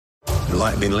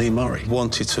Like Lee Murray,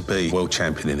 wanted to be world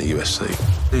champion in the UFC.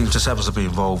 He just happens to be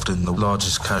involved in the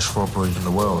largest cash robbery in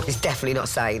the world. He's definitely not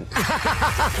sane.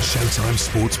 Showtime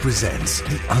Sports presents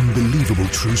the unbelievable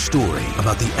true story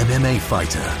about the MMA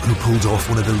fighter who pulled off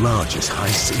one of the largest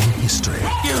heists in history.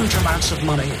 Huge amounts of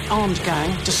money, armed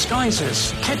gang,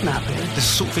 disguises, kidnapping. This is the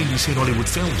sort of thing you see in Hollywood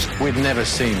films. We've never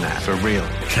seen that for real.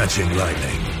 Catching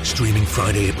Lightning, streaming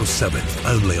Friday, April 7th,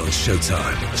 only on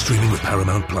Showtime, streaming with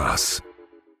Paramount Plus.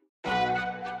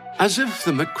 As if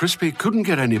the McCrispy couldn't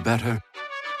get any better,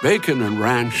 Bacon and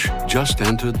Ranch just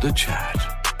entered the chat.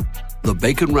 The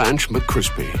Bacon Ranch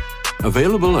McCrispy,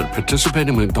 available at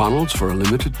participating McDonald's for a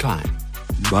limited time.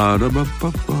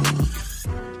 Ba-da-ba-ba-ba.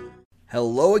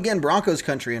 Hello again, Broncos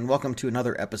country, and welcome to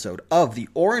another episode of the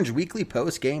Orange Weekly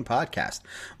Postgame Podcast.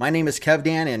 My name is Kev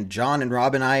Dan, and John and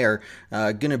Rob and I are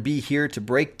going to be here to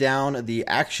break down the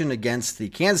action against the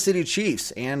Kansas City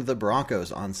Chiefs and the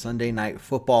Broncos on Sunday Night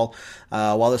Football.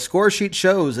 While the score sheet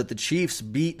shows that the Chiefs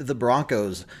beat the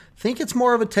Broncos, I think it's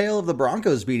more of a tale of the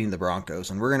Broncos beating the Broncos,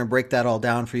 and we're going to break that all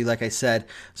down for you, like I said.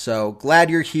 So glad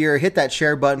you're here. Hit that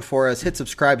share button for us. Hit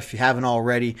subscribe if you haven't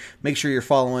already. Make sure you're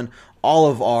following all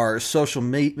of our social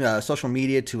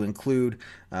media to include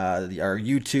our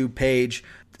YouTube page.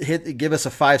 Give us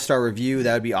a 5-star review.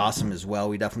 That would be awesome as well.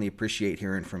 We definitely appreciate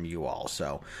hearing from you all.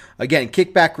 So again,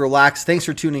 kick back, relax. Thanks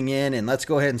for tuning in, and let's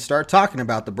go ahead and start talking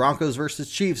about the Broncos versus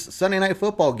Chiefs Sunday Night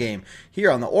Football game here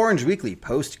on the Orange Weekly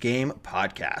Post Game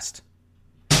Podcast.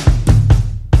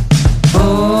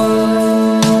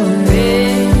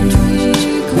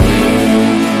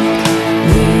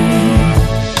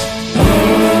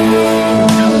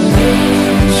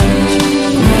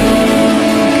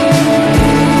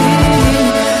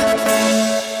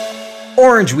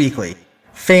 Orange Weekly,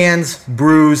 fans,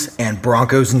 brews, and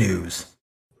Broncos news.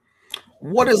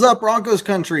 What is up, Broncos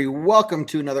country? Welcome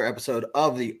to another episode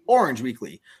of the Orange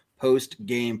Weekly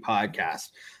Post-Game Podcast.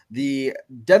 The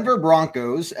Denver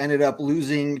Broncos ended up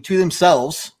losing to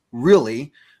themselves,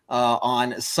 really,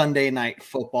 on Sunday Night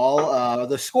Football.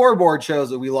 The scoreboard shows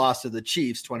that we lost to the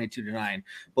Chiefs 22-9.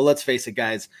 But let's face it,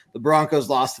 guys, the Broncos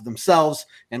lost to themselves,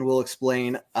 and we'll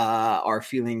explain our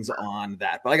feelings on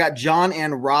that. But I got John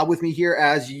and Rob with me here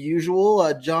as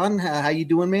usual. John, how you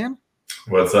doing, man?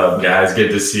 What's up, guys? Good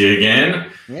to see you again.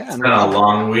 Yeah, it's been a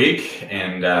long week,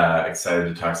 and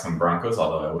excited to talk some Broncos,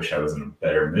 although I wish I was in a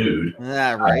better mood.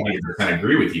 Yeah, right. I 100%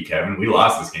 agree with you, Kevin. We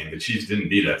lost this game. The Chiefs didn't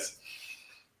beat us.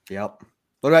 Yep.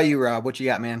 What about you, Rob? What you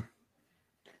got, man?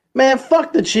 Man,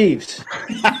 fuck the Chiefs.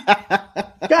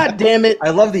 God damn it.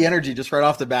 I love the energy just right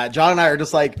off the bat. John and I are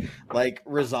just like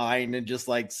resigned and just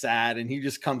like sad, and he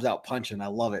just comes out punching. I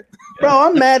love it. Bro,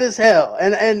 I'm mad as hell.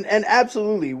 And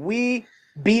absolutely, we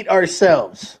beat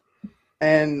ourselves.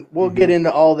 And we'll get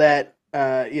into all that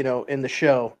in the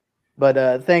show.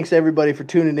 But thanks everybody for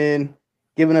tuning in,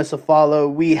 giving us a follow.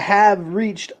 We have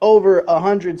reached over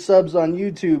 100 subs on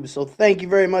YouTube, so thank you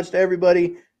very much to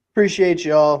everybody. Appreciate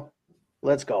y'all.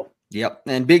 Let's go. Yep,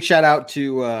 and big shout out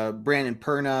to Brandon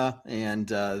Perna and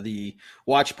the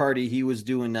watch party he was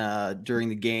doing during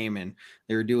the game, and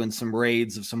they were doing some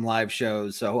raids of some live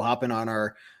shows. So hopping on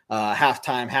our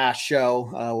halftime hash show.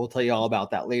 We'll tell you all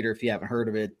about that later if you haven't heard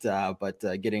of it, but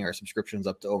getting our subscriptions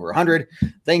up to over 100.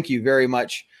 Thank you very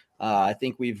much. I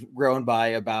think we've grown by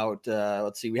about,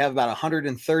 we have about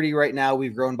 130 right now.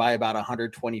 We've grown by about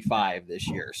 125 this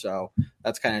year. So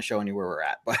that's kind of showing you where we're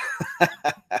at,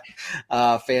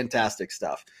 but fantastic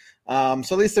stuff. So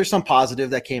at least there's some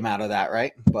positive that came out of that,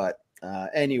 right? But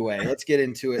anyway, let's get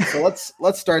into it. So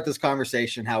let's start this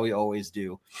conversation how we always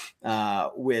do,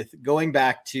 with going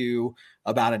back to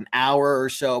about an hour or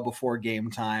so before game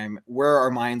time, where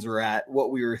our minds were at, what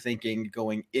we were thinking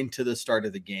going into the start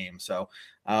of the game. So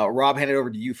Rob, hand it over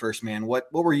to you first, man. What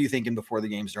were you thinking before the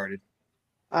game started?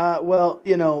 Well,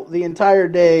 the entire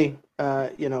day,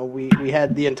 we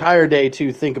had the entire day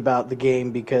to think about the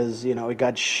game because, it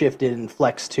got shifted and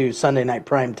flexed to Sunday night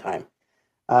primetime.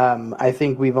 I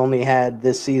think we've only had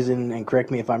this season, and correct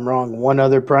me if I'm wrong, one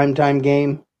other primetime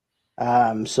game.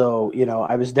 So,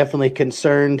 I was definitely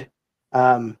concerned.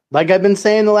 Like I've been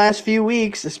saying the last few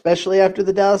weeks, especially after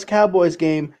the Dallas Cowboys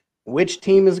game, which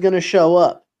team is going to show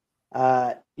up?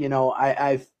 I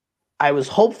was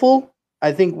hopeful.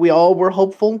 I think we all were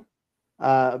hopeful.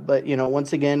 But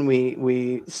once again,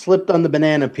 we slipped on the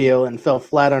banana peel and fell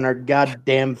flat on our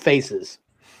goddamn faces.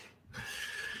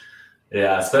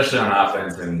 Yeah, especially on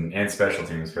offense and special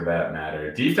teams for that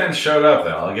matter. Defense showed up,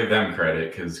 though. I'll give them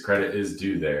credit because credit is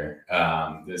due there.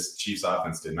 This Chiefs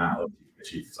offense did not look like the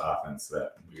Chiefs offense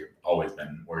that we've always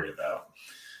been worried about.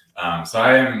 So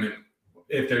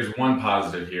if there's one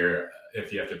positive here,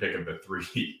 if you have to pick up the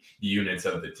 3 units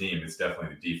of the team, it's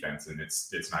definitely the defense, and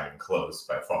it's not even close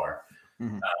by far.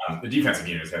 The defensive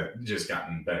units have just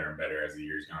gotten better and better as the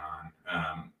years gone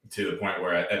on, to the point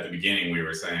where at the beginning we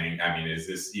were saying, I mean, is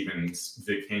this even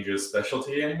Vic Fangio's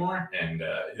specialty anymore? And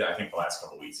I think the last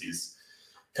couple of weeks he's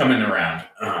coming around.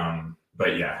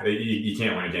 But yeah, you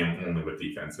can't win a game only with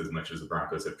defense, as much as the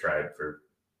Broncos have tried for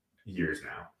years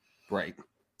now. Right.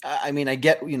 I mean, I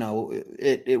get,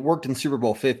 it worked in Super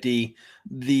Bowl 50.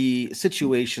 The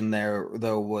situation there,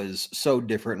 though, was so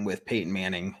different with Peyton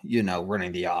Manning,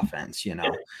 running the offense,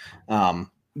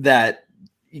 that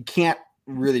you can't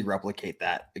really replicate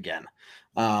that again.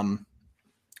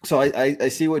 So I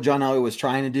see what John Elway was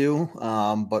trying to do,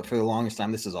 but for the longest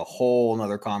time, this is a whole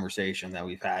nother conversation that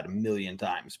we've had a million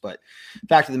times. But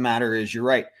fact of the matter is, you're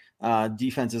right.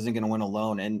 Defense isn't going to win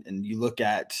alone. And you look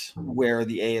at where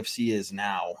the AFC is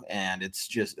now, and it's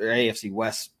just, or AFC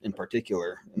West in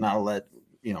particular, not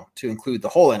to include the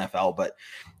whole NFL, but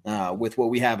with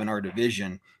what we have in our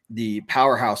division, the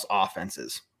powerhouse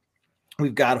offenses,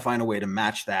 we've got to find a way to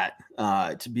match that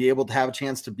to be able to have a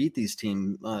chance to beat these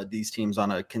teams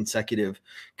on a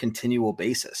continual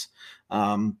basis.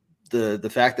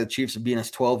 The fact that Chiefs have beaten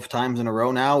us 12 times in a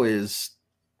row now is,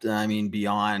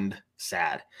 beyond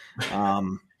sad.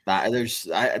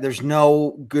 There's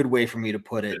no good way for me to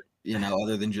put it,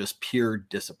 other than just pure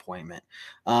disappointment.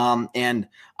 And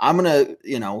I'm going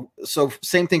to, so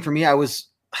same thing for me. I was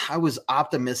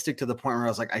optimistic to the point where I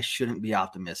was like, I shouldn't be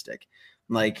optimistic.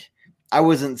 Like, I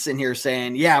wasn't sitting here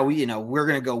saying, yeah, we're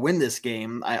going to go win this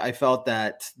game. I felt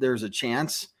that there's a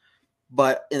chance,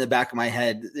 but in the back of my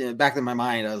head, back of my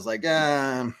mind, I was like,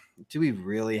 do we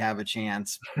really have a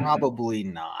chance? Probably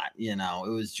not.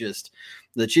 It was just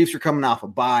the Chiefs were coming off a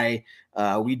bye.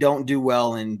 We don't do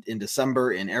well in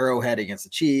December in Arrowhead against the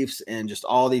Chiefs, and just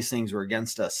all these things were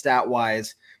against us stat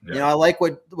wise. Yeah. I like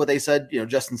what they said,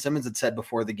 Justin Simmons had said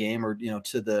before the game, or,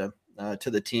 to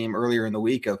the team earlier in the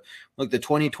week of, look, the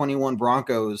 2021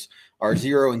 Broncos are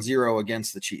 0-0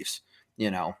 against the Chiefs,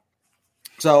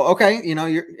 So, okay.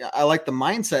 I like the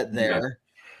mindset there. Yeah.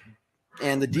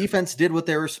 And the defense did what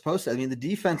they were supposed to. The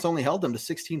defense only held them to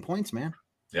 16 points, man.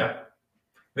 Yeah.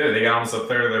 They got almost a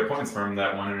third of their points from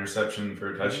that one interception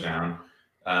for a touchdown.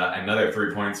 Another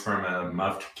 3 points from a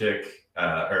muffed kick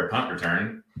or a punt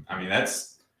return.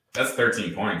 That's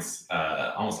 13 points,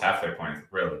 almost half their points,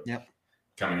 really. Yep.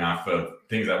 Coming off of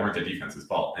things that weren't the defense's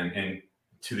fault. And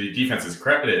to the defense's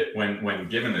credit, when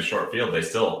given the short field, they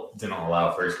still didn't allow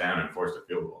a first down and forced a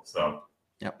field goal. So,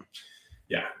 yep.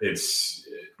 Yeah,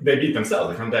 they beat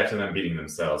themselves. It comes back to them beating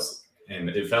themselves. And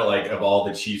it felt like of all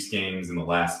the Chiefs games in the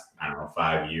last,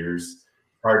 5 years,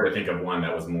 hard to think of one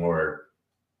that was more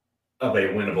of a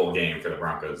winnable game for the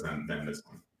Broncos than this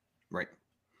one. Right.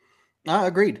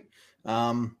 Agreed.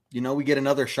 We get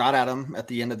another shot at them at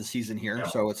the end of the season here. Yeah.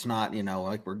 So it's not,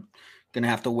 like we're going to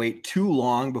have to wait too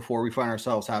long before we find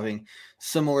ourselves having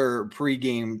similar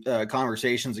pregame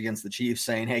conversations against the Chiefs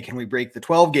saying, hey, can we break the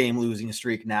 12-game losing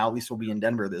streak now? At least we'll be in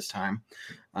Denver this time.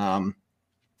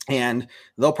 And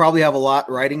they'll probably have a lot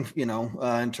riding,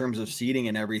 in terms of seeding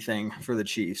and everything for the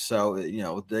Chiefs. So,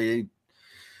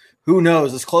 who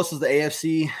knows, as close as the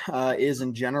AFC is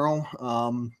in general,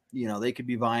 they could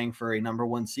be vying for a number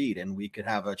 1 seed, and we could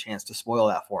have a chance to spoil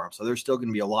that for them. So there's still going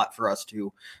to be a lot for us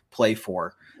to play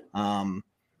for. And,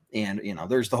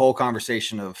 there's the whole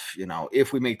conversation of,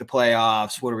 if we make the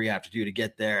playoffs, what do we have to do to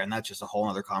get there? And that's just a whole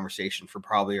other conversation for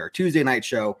probably our Tuesday night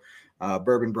show,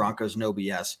 Bourbon Broncos No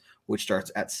BS, which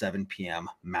starts at 7 p.m.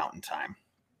 Mountain Time.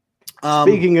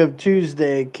 Speaking of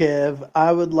Tuesday, Kev,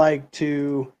 I would like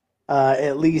to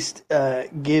at least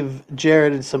give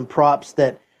Jared some props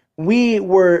that we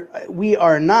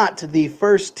are not the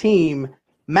first team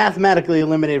mathematically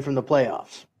eliminated from the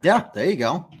playoffs. Yeah, there you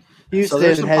go.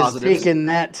 Houston has taken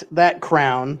that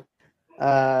crown.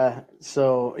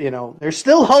 So, there's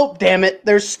still hope, damn it.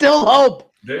 There's still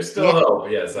hope. There's still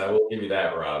hope. Yes, I will give you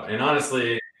that, Rob. And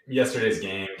honestly, yesterday's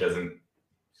game doesn't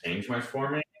change much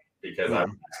for me because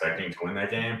I'm expecting to win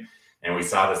that game. And we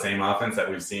saw the same offense that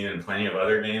we've seen in plenty of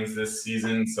other games this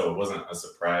season. So it wasn't a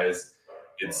surprise.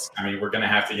 We're going to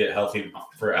have to get healthy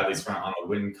for at least on the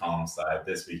win column side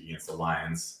this week against the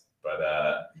Lions. But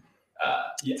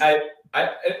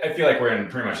I feel like we're in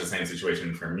pretty much the same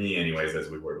situation for me anyways as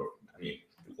we were,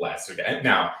 last week.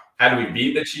 Now, how do we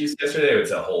beat the Chiefs yesterday?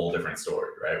 It's a whole different story,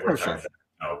 right? We're trying to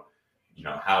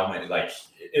how many,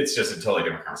 it's just a totally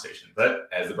different conversation. But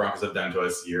as the Broncos have done to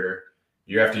us year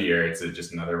after year, it's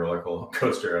just another roller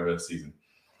coaster of a season.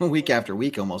 Week after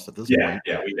week, almost at this point.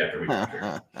 Yeah, week after week.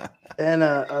 And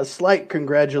a slight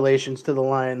congratulations to the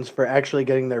Lions for actually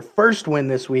getting their first win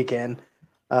this weekend.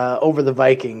 over the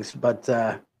Vikings, but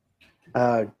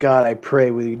God, I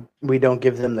pray we don't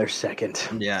give them their second.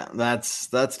 Yeah, that's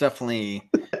definitely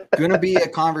going to be a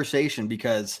conversation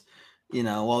because,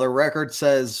 while their record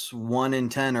says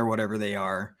 1-10 or whatever they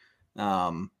are,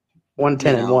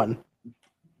 1-10-1.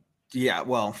 Yeah,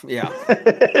 well, yeah,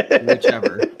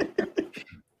 whichever.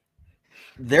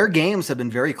 Their games have been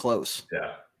very close.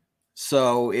 Yeah.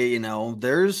 So,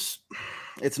 it's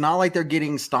not like they're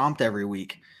getting stomped every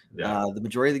week. Yeah. The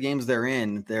majority of the games they're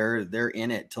in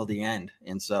it till the end.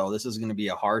 And so this is going to be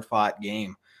a hard fought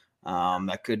game.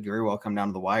 That could very well come down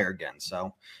to the wire again.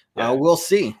 So we'll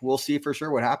see. We'll see for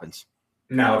sure what happens.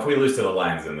 Now, if we lose to the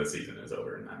Lions, then the season is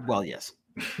over. Well, yes.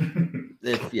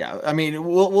 I mean,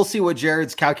 we'll see what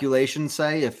Jared's calculations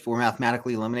say if we're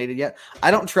mathematically eliminated yet.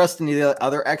 I don't trust any of the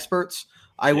other experts.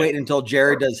 I wait until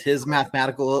Jared does his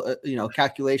mathematical,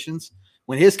 calculations.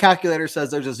 When his calculator says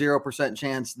there's a 0%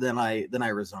 chance, then I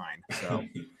resign. So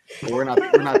we're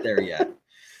not there yet.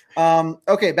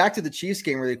 Okay, back to the Chiefs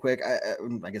game really quick.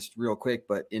 I guess real quick,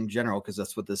 but in general, because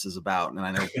that's what this is about. And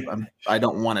I know I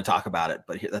don't want to talk about it,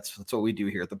 but that's what we do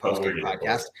here at the Postgame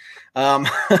podcast.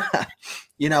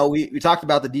 We talked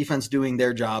about the defense doing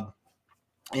their job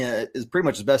is pretty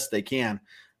much as best they can.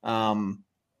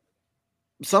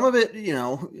 Some of it,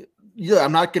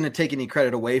 I'm not going to take any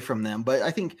credit away from them, but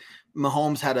I think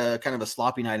Mahomes had a kind of a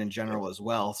sloppy night in general as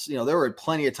well. So, there were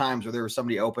plenty of times where there was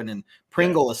somebody open, and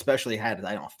Pringle especially had,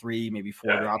 3, maybe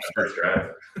 4 drops.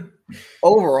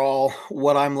 Overall,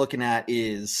 what I'm looking at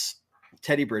is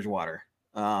Teddy Bridgewater.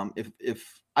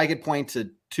 If I could point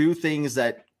to 2 things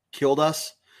that killed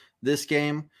us this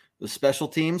game, the special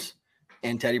teams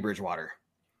and Teddy Bridgewater.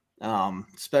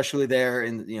 Especially there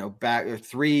in,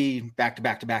 3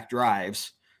 back-to-back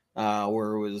drives,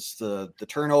 where it was the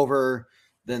turnover,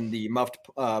 then the muffed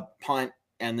punt,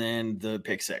 and then the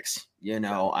pick 6.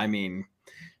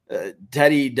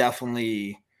 Teddy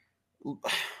definitely,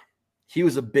 he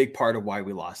was a big part of why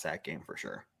we lost that game for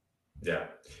sure. Yeah.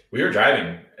 We were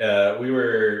driving.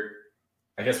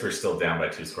 I guess we're still down by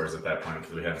 2 scores at that point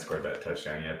because we hadn't scored that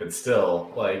touchdown yet. But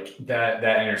still, that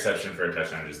interception for a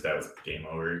touchdown, that was game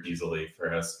over easily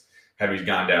for us. Had we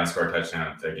gone down, scored a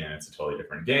touchdown, again, it's a totally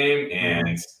different game.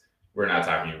 And we're not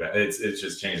talking about it. It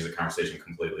just changes the conversation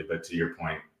completely. But to your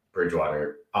point,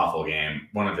 Bridgewater, awful game.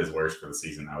 One of his worst for the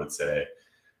season, I would say.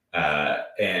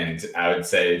 And I would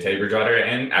say Teddy Bridgewater,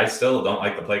 and I still don't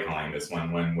like the play calling this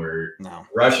one when we're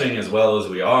rushing as well as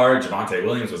we are. Javonte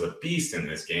Williams was a beast in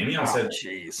this game. He almost said,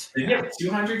 jeez. Did he have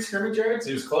 200 scrimmage yards?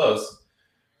 He was close.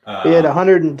 He had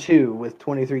 102 with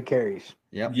 23 carries.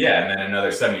 Yep. Yeah, and then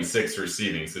another 76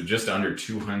 receiving. So just under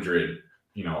 200,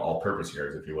 all-purpose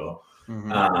yards, if you will.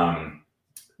 Mm-hmm.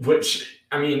 Which,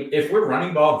 if we're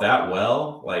running ball that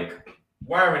well,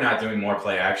 why are we not doing more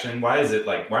play action? Why is it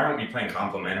why aren't we playing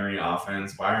complementary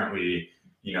offense? Why aren't we,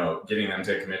 getting them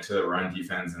to commit to the run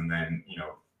defense and then,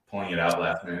 pulling it out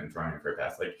last minute and throwing it for a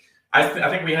pass? I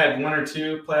think we had 1 or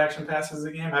 2 play action passes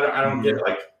a game. I don't get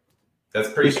that's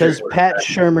pretty because Pat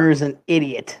Shurmur is an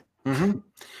idiot. Mm-hmm.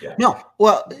 Yeah. No,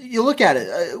 well, you look at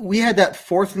it. We had that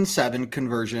 4th and 7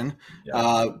 conversion.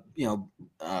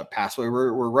 Pass where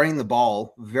we're running the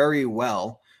ball very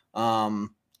well. Then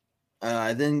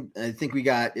I think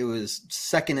it was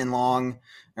 2nd and long,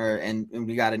 and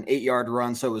we got an 8-yard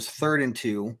run, so it was 3rd and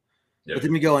 2. Yep. But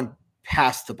then we go and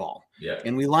pass the ball,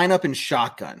 and we line up in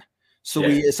shotgun. So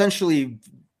we essentially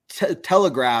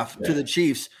telegraph to the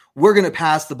Chiefs, we're going to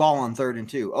pass the ball on 3rd and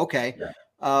 2. Okay. Yeah.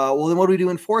 Well, then what do we do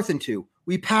in 4th and 2?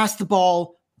 We pass the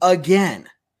ball again.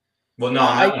 Well, no,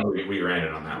 on that one, we ran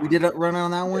it on that one. We didn't run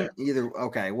on that one Yeah.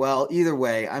 Either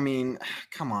way,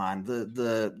 come on,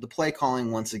 the play calling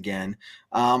once again.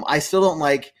 I still don't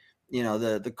like,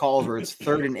 the calls where it's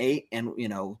 3rd and 8 and,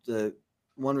 the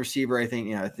one receiver, I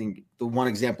think the one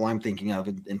example I'm thinking of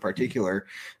in particular,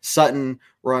 Sutton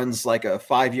runs like a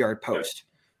 5-yard post.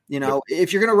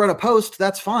 If you're going to run a post,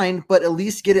 that's fine, but at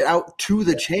least get it out to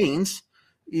the chains,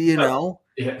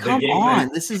 come on.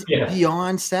 This is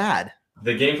beyond sad.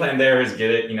 The game plan there is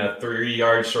get it, 3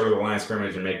 yards short of the line of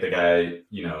scrimmage and make the guy,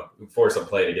 force a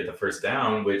play to get the first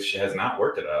down, which has not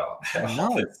worked at all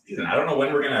this season. I don't know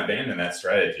when we're going to abandon that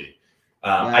strategy.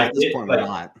 At this point, we're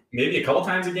not. Maybe a couple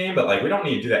times a game, but we don't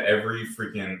need to do that every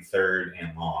freaking 3rd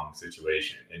and long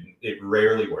situation. It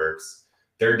rarely works.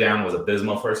 3rd down was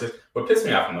abysmal for us. What pissed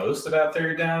me off most about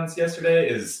 3rd downs yesterday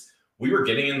is we were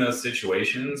getting in those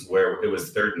situations where it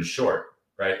was 3rd and short,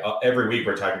 right? Every week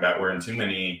we're talking about we're in too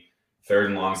many 3rd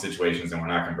and long situations and we're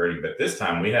not converting. But this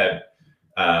time we had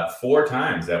 4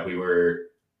 times that we were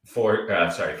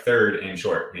 3rd and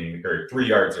short, meaning or 3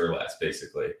 yards or less,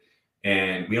 basically.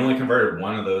 and we only converted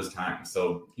one of those times.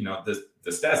 So, the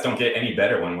stats don't get any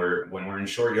better when we're in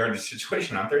short yardage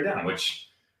situation on third down, which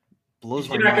blows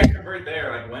my you're not mind. going to convert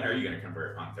there. Like, when are you going to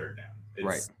convert on third down?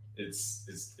 It's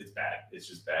bad. It's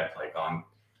just bad play calling.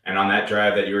 And on that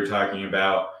drive that you were talking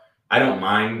about, I don't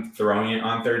mind throwing it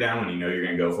on third down when you're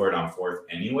going to go for it on fourth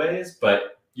anyways,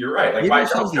 but you're right. Like, why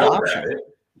don't telegraph it?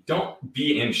 Don't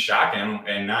be in shock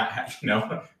and not have,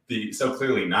 be so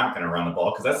clearly not going to run the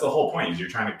ball, because that's the whole point, is you're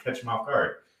trying to catch them off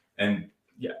guard. And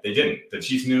yeah, they didn't. The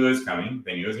Chiefs knew it was coming.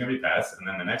 They knew it was going to be passed. And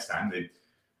then the next time they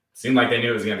seemed like they knew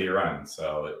it was going to be a run.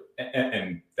 So,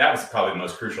 and that was probably the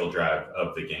most crucial drive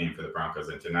of the game for the Broncos,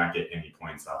 and to not get any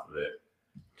points off of it.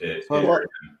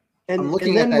 I'm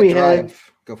looking at that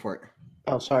drive. Go for it.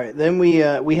 Oh, sorry. Then we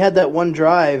had that one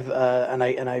drive, and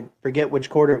I forget which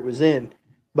quarter it was in,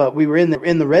 but we were in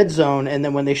the red zone, and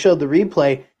then when they showed the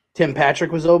replay, Tim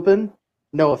Patrick was open,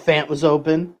 Noah Fant was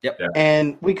open,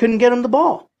 and we couldn't get him the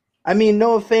ball. I mean,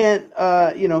 Noah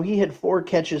Fant, he had 4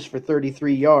 catches for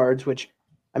 33 yards, which,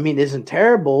 I mean, isn't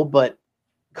terrible, but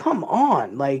come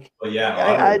on, like. Well,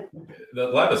 yeah, a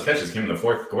lot of those catches came in the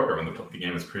fourth quarter when the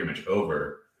game was pretty much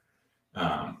over.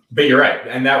 But you're right,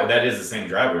 and that is the same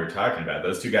drive we were talking about.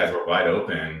 Those two guys were wide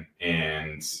open,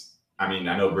 and I mean,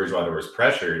 I know Bridgewater was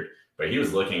pressured, but he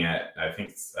was looking at, I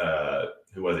think,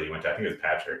 who was it? He went to, I think it was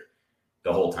Patrick,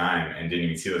 the whole time, and didn't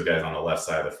even see those guys on the left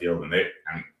side of the field. And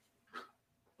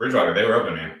Bridgewater, they were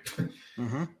open, man.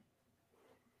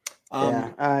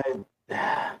 Mm-hmm.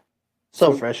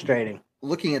 So frustrating.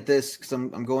 Looking at this, because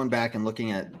I'm going back and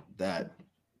looking at that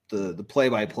the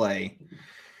play-by-play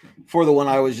for the one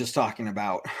I was just talking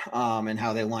about, and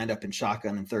how they lined up in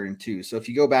shotgun and 3rd and 2. So if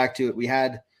you go back to it, we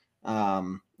had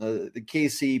the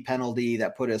KC penalty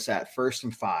that put us at 1st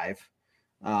and 5.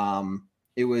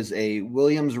 It was a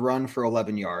Williams run for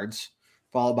 11 yards,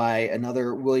 followed by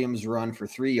another Williams run for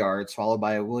 3 yards, followed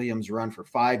by a Williams run for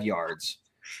 5 yards.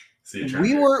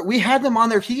 We had them on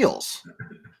their heels.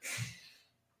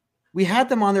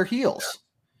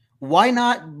 Why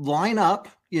not line up?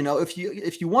 If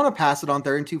you want to pass it on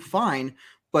 3rd and 2, fine.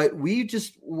 But we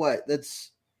just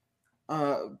that's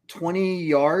 20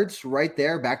 yards right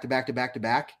there, back to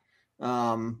back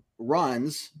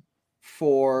runs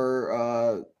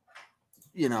for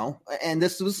and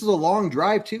this is a long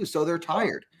drive too, so they're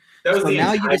tired. That was so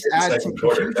now you just add some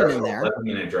confusion in there.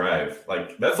 11-minute drive,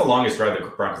 like that's the longest drive the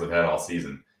Broncos have had all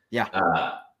season. Yeah,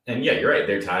 and yeah, you're right.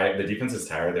 They're tired. The defense is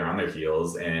tired. They're on their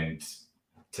heels, and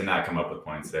to not come up with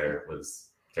points there was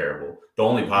terrible. The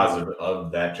only positive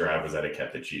of that drive was that it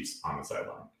kept the Chiefs on the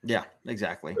sideline. Yeah,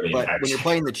 exactly. But when you're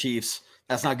playing the Chiefs,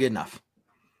 that's not good enough.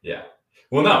 Yeah.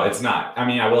 Well, no, it's not. I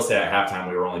mean, I will say at halftime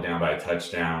we were only down by a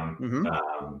touchdown.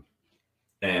 Mm-hmm.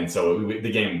 And so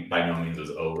the game by no means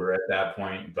was over at that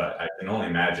point, but I can only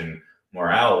imagine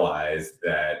morale-wise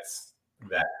that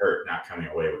hurt not coming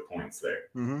away with points there.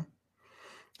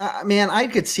 Mm-hmm. Man, I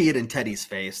could see it in Teddy's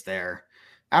face there.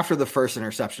 After the first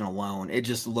interception alone, it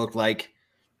just looked like,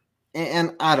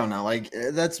 and I don't know, like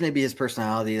that's maybe his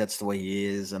personality. That's the way he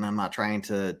is. And I'm not trying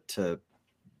to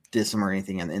diss him or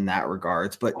anything in that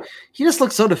regards, but he just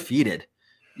looks so defeated,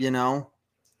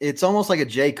 It's almost like a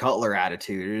Jay Cutler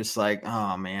attitude. You're just like,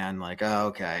 oh man, like, oh,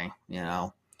 okay,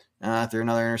 through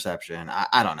another interception.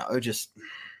 I don't know. It just.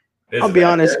 I'll be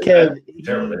honest, Kev.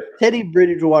 Teddy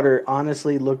Bridgewater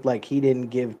honestly looked like he didn't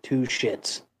give 2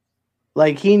 shits.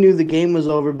 Like he knew the game was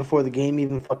over before the game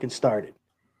even fucking started.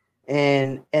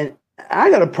 And I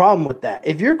got a problem with that.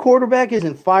 If your quarterback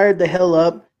isn't fired the hell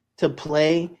up to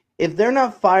play, if they're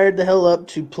not fired the hell up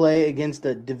to play against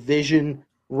a division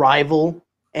rival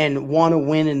and want to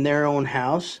win in their own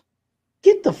house,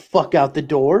 get the fuck out the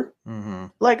door. Mm-hmm.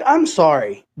 Like, I'm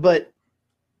sorry, but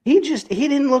he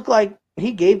didn't look like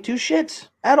he gave 2 shits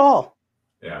at all.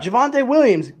 Yeah. Javonte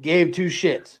Williams gave 2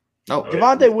 shits. Oh,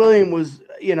 Javonte Williams was,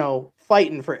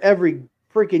 fighting for every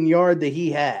freaking yard that he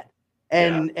had.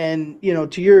 And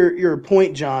to your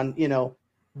point, John,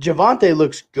 Javonte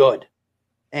looks good.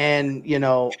 And,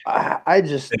 I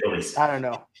don't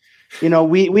know.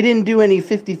 We didn't do any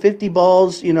 50-50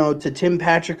 balls, to Tim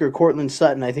Patrick or Cortland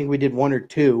Sutton. I think we did 1 or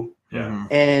 2. Yeah.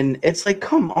 And it's like,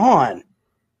 come on.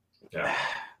 Yeah.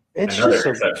 It's just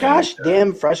so gosh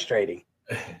damn frustrating.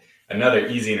 Another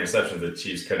easy interception the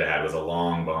Chiefs could have had was a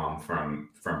long bomb from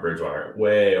Bridgewater,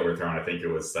 way overthrown. I think it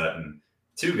was Sutton.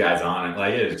 2 guys on it.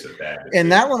 Like, it was just bad.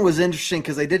 And that one was interesting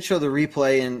because they did show the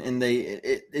replay, and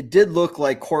it did look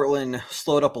like Cortland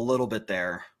slowed up a little bit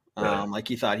there. Right. Like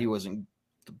he thought the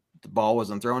ball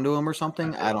wasn't thrown to him or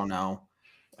something. I don't know.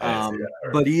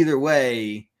 But either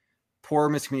way, poor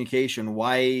miscommunication.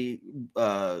 Why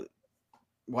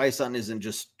why his son isn't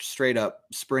just straight up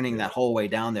sprinting that whole way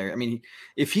down there. I mean,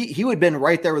 if he would have been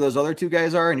right there where those other two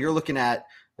guys are, and you're looking at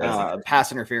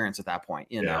pass interference at that point,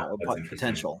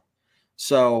 potential.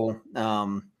 So,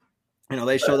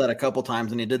 they show that a couple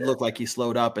times, and it did look like he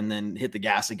slowed up and then hit the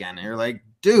gas again. And you're like,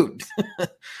 dude.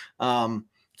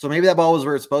 So maybe that ball was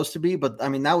where it's supposed to be, but I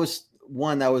mean, that was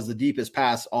the deepest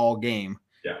pass all game.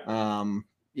 Yeah.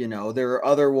 There are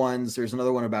other ones. There's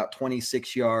another one about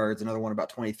 26 yards, another one about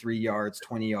 23 yards,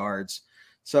 20 yards.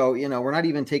 So, we're not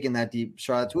even taking that deep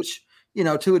shots, which,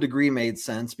 to a degree made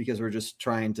sense because we're just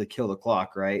trying to kill the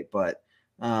clock. Right. But,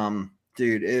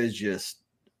 dude, it was just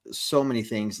so many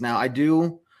things. Now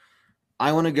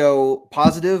I want to go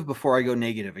positive before I go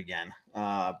negative again,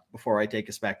 before I take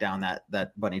us back down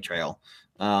that bunny trail.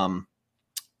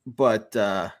 But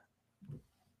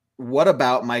what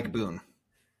about Mike Boone?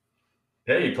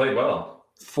 Yeah, he played well.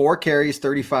 4 carries,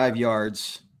 35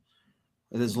 yards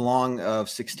with his long of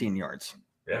 16 yards.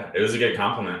 Yeah, it was a good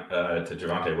compliment to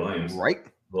Javonte Williams. Right.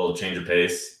 A little change of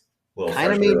pace.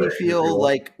 Kind of made me feel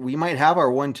like we might have our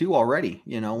 1-2 already,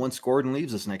 once Gordon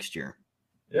leaves us next year.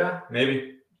 Yeah,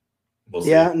 maybe. We'll see.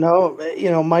 Yeah, no,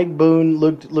 Mike Boone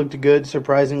looked good,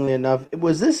 surprisingly enough.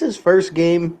 Was this his first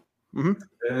game? Mm-hmm.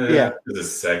 This is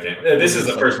his second. This is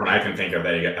the first one I can think of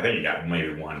that I think he got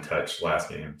maybe 1 touch last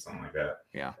game, something like that.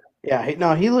 Yeah.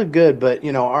 Yeah, he looked good, but,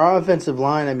 our offensive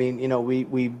line, I mean,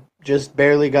 we just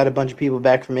barely got a bunch of people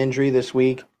back from injury this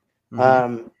week.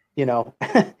 Mm-hmm.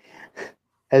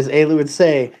 As Ayla would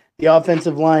say, the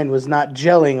offensive line was not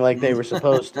gelling like they were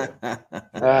supposed to.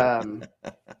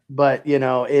 But,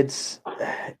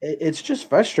 it's just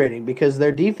frustrating because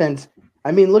their defense,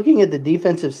 I mean, looking at the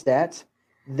defensive stats,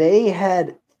 they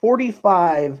had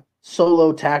 45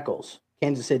 solo tackles,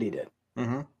 Kansas City did.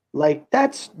 Mm-hmm. Like,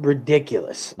 that's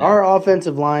ridiculous. Yeah. Our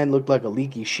offensive line looked like a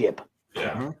leaky ship.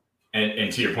 Yeah. Mm-hmm.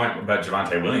 And to your point about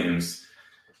Javonte Williams,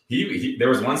 he there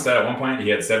was one stat at one point he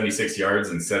had 76 yards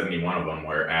and 71 of them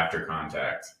were after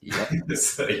contact. Yep.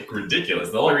 It's like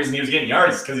ridiculous. The only reason he was getting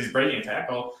yards is because he's breaking a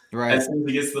tackle as soon as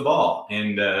he gets the ball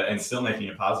and still making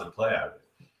a positive play out of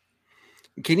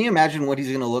it. Can you imagine what he's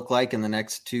going to look like in the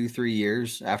next 2-3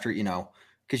 years after,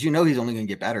 because he's only going to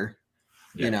get better,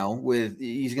 he's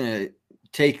going to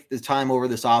take the time over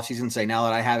this offseason and say, now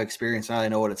that I have experience, now that I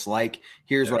know what it's like,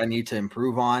 here's what I need to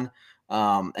improve on.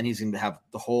 And he's going to have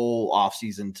the whole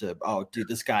offseason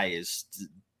this guy is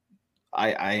 –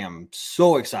 I am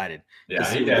so excited to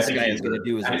see what this guy is going to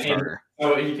do as a starter.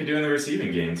 Oh, he could do in the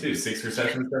receiving game too. 6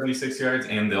 receptions, 76 yards,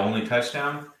 and the only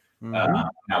touchdown. Mm-hmm.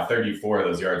 Now 34 of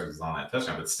those yards was on that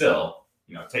touchdown, but still,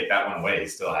 take that one away. He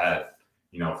still had,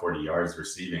 40 yards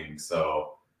receiving.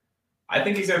 So I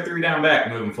think he's our 3-down back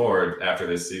moving forward after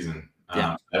this season.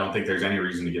 I don't think there's any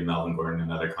reason to give Melvin Gordon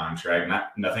another contract.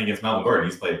 Nothing against Melvin Gordon.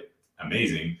 He's played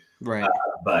amazing. Right.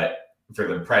 But for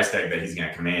the price tag that he's going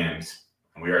to command,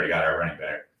 we already got our running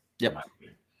back. Yep.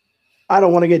 I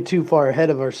don't want to get too far ahead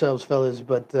of ourselves, fellas,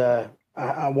 but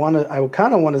I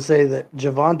kind of want to say that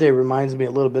Javonte reminds me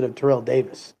a little bit of Terrell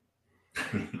Davis.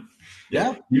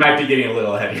 Yeah. You might be getting a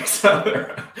little ahead of yourself.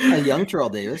 A young Terrell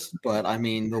Davis, but I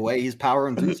mean, the way he's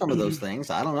powering through some of those things,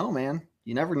 I don't know, man.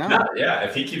 You never know. No, yeah,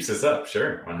 if he keeps this up,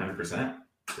 sure, 100%.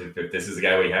 If this is the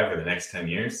guy we have for the next 10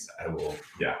 years, I will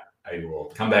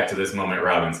come back to this moment,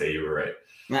 Rob, and say you were right.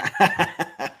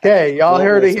 Okay, y'all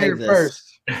heard it here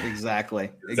first. Exactly.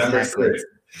 December 6th,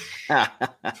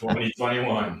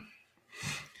 2021.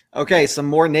 Okay, some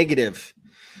more negative.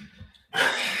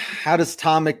 How does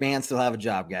Tom McMahon still have a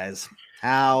job, guys?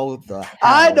 How the hell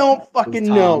I don't fucking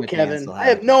know, Kevin. I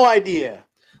have no idea.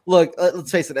 Look,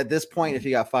 let's face it. At this point, if he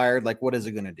got fired, what is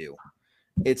it going to do?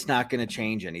 It's not going to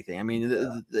change anything. I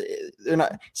mean, they're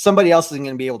not. Somebody else isn't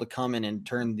going to be able to come in and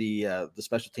turn the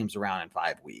special teams around in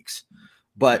 5 weeks.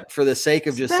 But for the sake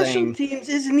of just saying, special teams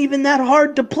isn't even that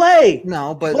hard to play.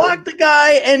 No, but block the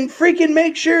guy and freaking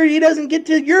make sure he doesn't get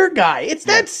to your guy. It's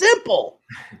that simple.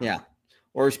 Yeah.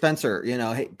 Or Spencer,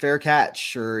 hey, fair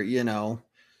catch, or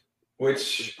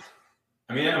Which,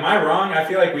 I mean, am I wrong? I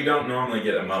feel like we don't normally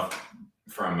get a muff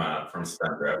from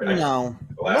Spencer. No,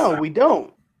 we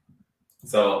don't.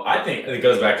 So I think it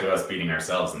goes back to us beating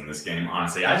ourselves in this game.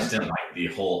 Honestly, I just didn't like the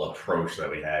whole approach that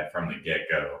we had from the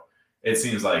get-go. It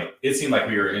seemed like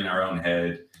we were in our own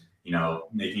head,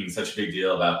 making such a big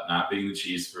deal about not beating the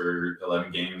Chiefs for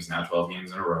 11 games, now 12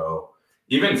 games in a row.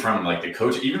 Even from the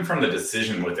coach, even from the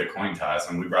decision with the coin toss,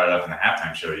 and we brought it up in the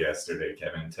halftime show yesterday,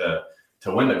 Kevin, to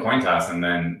win the coin toss and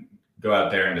then go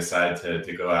out there and decide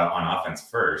to go out on offense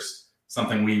first.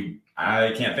 Something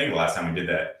I can't think of the last time we did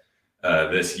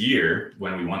that this year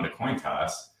when we won the coin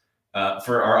toss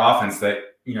for our offense that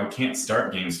can't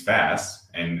start games fast.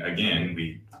 And again,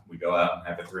 we we go out and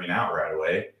have a 3-and-out right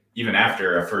away, even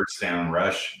after a first down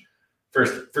rush,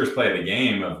 first play of the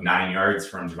game of 9 yards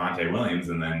from Javonte Williams,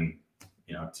 and then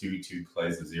two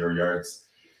plays of 0 yards.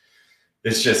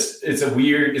 It's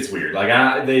weird.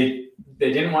 Like they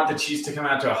didn't want the Chiefs to come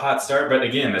out to a hot start, but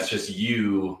again, that's just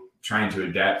you trying to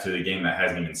adapt to the game that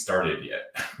hasn't even started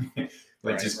yet.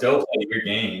 Go play your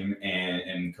game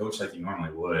and coach like you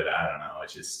normally would. I don't know.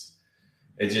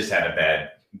 It just had a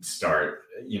bad start.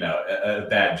 A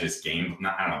bad just game.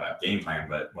 I don't know about game plan,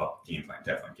 but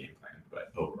definitely game plan,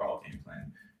 but overall game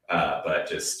plan. But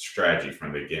just strategy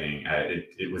from the beginning.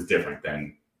 It was different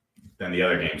than the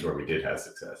other games where we did have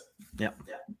success. Yeah.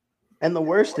 And the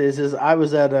worst is I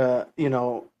was at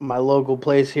my local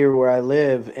place here where I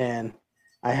live, and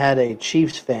I had a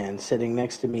Chiefs fan sitting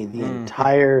next to me the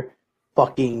entire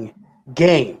fucking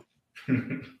game.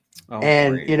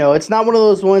 And great. it's not one of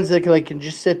those ones that can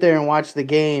just sit there and watch the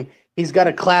game. He's got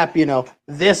to clap,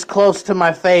 this close to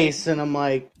my face, and I'm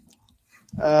like,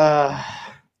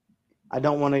 I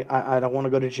don't want to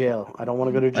go to jail. I don't want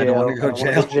to go to jail. I don't want to go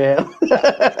to jail.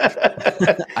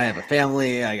 I have a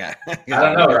family. I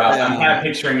don't know, Rob. I'm kind of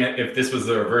picturing it. If this was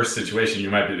the reverse situation, you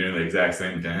might be doing the exact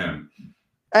same to him.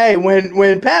 Hey,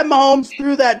 when Pat Mahomes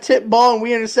threw that tip ball and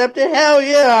we intercepted, hell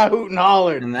yeah, I hoot and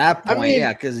hollered. In that point,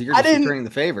 because you're just returning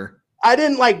the favor. I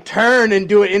didn't turn and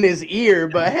do it in his ear,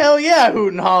 but hell yeah, I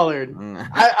hoot and hollered.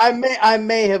 I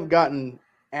may have gotten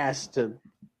asked to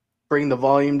bring the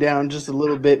volume down just a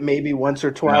little bit, maybe once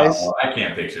or twice. No, I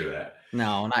can't picture that.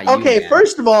 No, not you. Okay, man.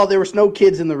 First of all, there was no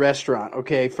kids in the restaurant.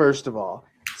 Okay, first of all.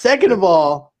 Second of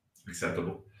all,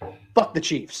 acceptable. Fuck the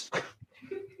Chiefs.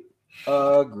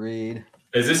 Agreed.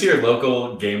 Is this your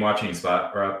local game watching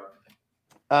spot, Rob?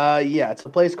 Yeah, it's a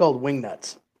place called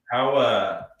Wingnuts.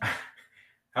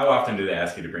 How often do they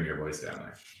ask you to bring your voice down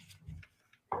there?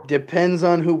 Depends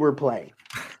on who we're playing.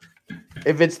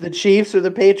 If it's the Chiefs or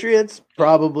the Patriots,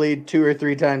 probably 2 or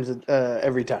 3 times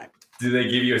every time. Do they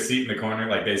give you a seat in the corner?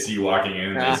 Like they see you walking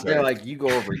in? They're like, you go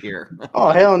over here.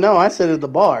 Oh, hell no. I sit at the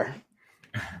bar.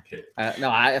 Okay.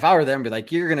 If I were them, I'd be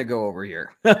like, you're going to go over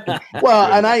here.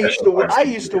 Well, and I used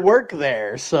to work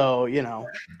there. So,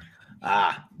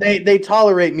 they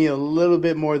tolerate me a little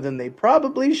bit more than they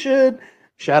probably should.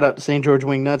 Shout out to St. George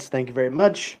Wingnuts. Thank you very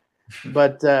much.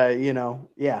 But,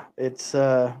 yeah, it's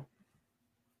and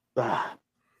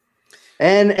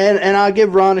I'll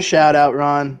give Ron a shout out.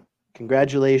 Ron,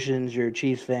 congratulations, you're a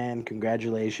Chiefs fan.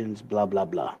 Congratulations, blah blah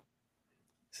blah.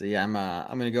 So yeah, I'm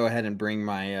gonna go ahead and bring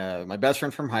my my best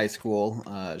friend from high school.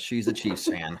 She's a Chiefs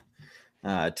fan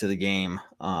to the game,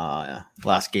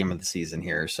 last game of the season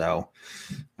here. So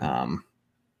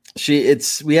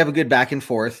we have a good back and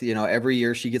forth. Every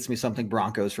year she gets me something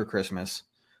Broncos for Christmas.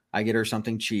 I get her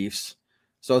something Chiefs.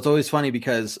 So it's always funny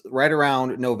because right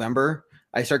around November,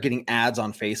 I start getting ads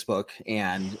on Facebook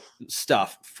and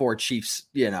stuff for Chiefs.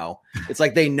 It's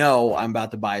like they know I'm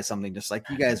about to buy something. Just like,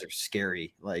 you guys are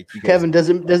scary. Like, Kevin, does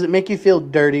it make you feel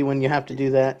dirty when you have to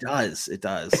do that? It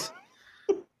does.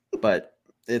 But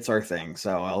it's our thing.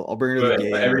 So I'll bring her to the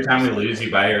game. Every time we lose, you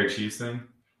buy her a Chiefs thing?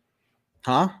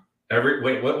 Huh?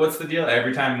 What's the deal?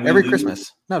 Every time every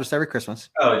Christmas. No, just every Christmas.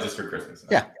 Oh, just for Christmas.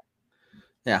 Yeah.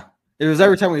 Yeah. If it was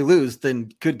every time we lose,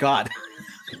 then good God.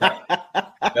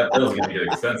 That bill's going to get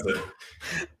expensive.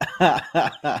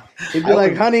 He'd be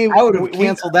like, honey, I would have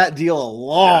canceled that deal a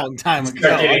long time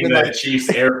ago. Getting the Chiefs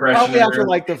air freshener. Probably after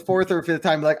like the 4th or 5th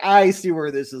time, like, I see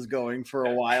where this is going for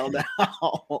a while now.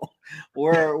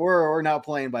 we're not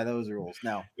playing by those rules.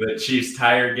 No. The Chiefs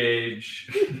tire gauge.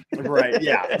 Right.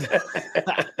 Yeah.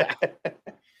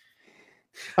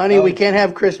 Honey, we can't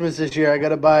have Christmas this year. I got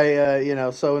to buy,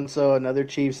 so and so another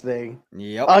Chiefs thing.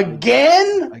 Yep.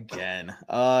 Again.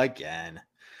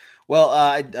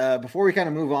 Well, before we kind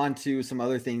of move on to some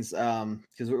other things,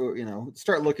 because we're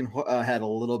start looking ahead a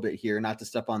little bit here, not to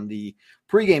step on the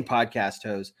pregame podcast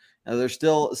toes. There's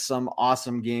still some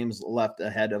awesome games left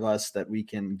ahead of us that we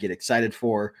can get excited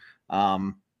for.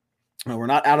 We're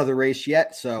not out of the race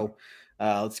yet, so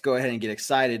let's go ahead and get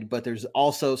excited. But there's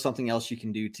also something else you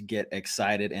can do to get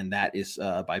excited, and that is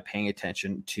by paying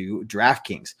attention to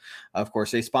DraftKings. Of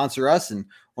course, they sponsor us, and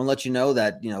want to let you know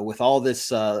that with all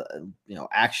this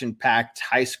action-packed,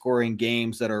 high-scoring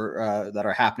games that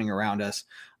are happening around us,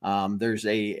 there's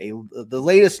the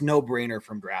latest no-brainer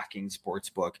from DraftKings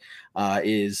Sportsbook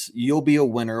is you'll be a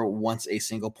winner once a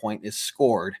single point is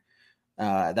scored.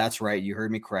 That's right, you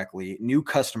heard me correctly. New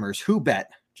customers who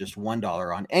bet just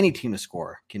 $1 on any team to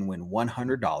score can win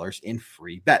 $100 in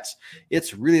free bets.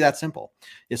 It's really that simple.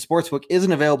 If Sportsbook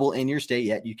isn't available in your state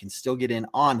yet, you can still get in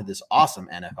on this awesome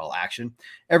NFL action.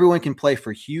 Everyone can play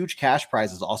for huge cash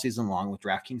prizes all season long with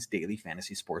DraftKings daily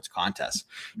fantasy sports contests.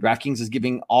 DraftKings is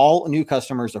giving all new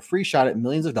customers a free shot at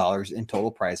millions of dollars in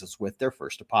total prizes with their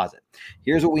first deposit.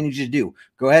 Here's what we need you to do.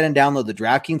 Go ahead and download the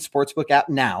DraftKings Sportsbook app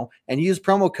now and use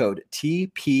promo code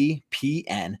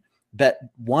TPPN. Bet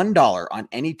 $1 on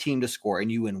any team to score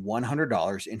and you win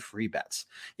 $100 in free bets.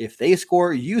 If they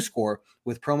score, you score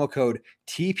with promo code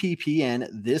TPPN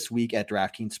this week at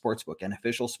DraftKings Sportsbook, an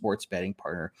official sports betting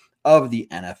partner of the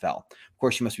NFL. Of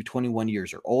course, you must be 21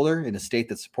 years or older in a state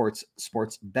that supports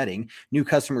sports betting. New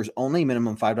customers only.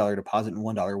 Minimum $5 deposit and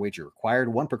 $1 wager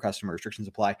required. One per customer. Restrictions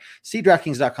apply. See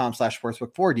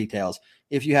DraftKings.com/sportsbook for details.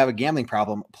 If you have a gambling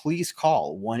problem, please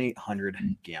call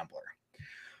 1-800-GAMBLER.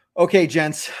 Okay,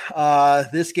 gents,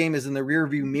 this game is in the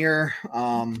rearview mirror.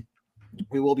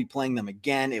 We will be playing them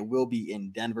again. It will be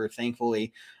in Denver,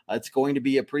 thankfully. It's going to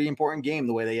be a pretty important game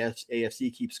the way the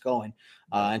AFC keeps going.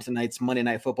 And tonight's Monday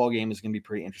Night Football game is going to be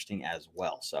pretty interesting as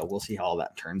well. So we'll see how all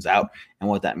that turns out and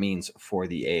what that means for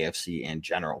the AFC in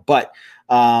general. But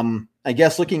I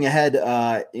guess looking ahead,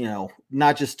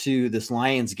 not just to this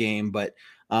Lions game, but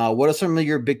what are some of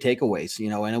your big takeaways?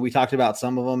 I know we talked about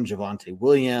some of them, Javonte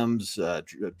Williams,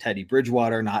 Teddy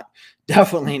Bridgewater,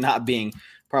 definitely not being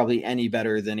probably any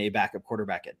better than a backup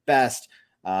quarterback at best.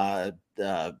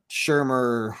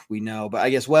 Shermer, we know, but I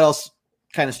guess what else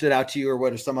kind of stood out to you, or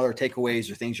what are some other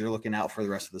takeaways or things you're looking out for the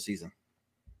rest of the season?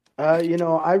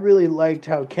 I really liked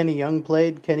how Kenny Young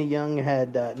played. Kenny Young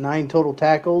had 9 total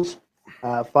tackles,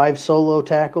 5 solo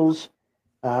tackles.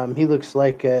 He looks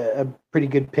like a pretty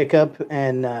good pickup,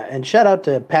 and shout out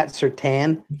to Pat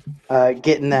Surtain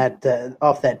getting that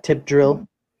off that tip drill.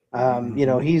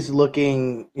 He's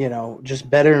looking, just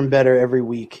better and better every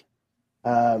week.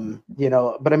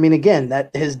 But I mean, again, that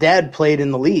his dad played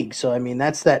in the league, so I mean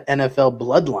that's that NFL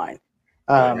bloodline.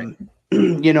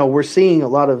 We're seeing a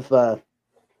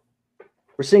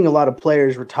lot of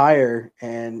players retire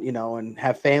and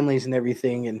have families and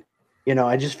everything, and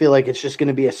I just feel like it's just going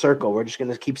to be a circle. We're just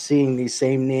going to keep seeing these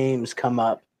same names come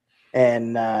up,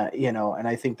 and and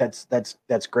I think that's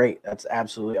great. That's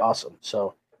absolutely awesome.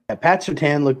 So yeah, Pat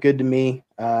Surtain looked good to me,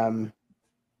 but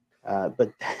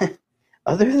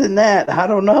other than that, I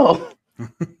don't know.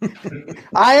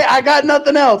 I got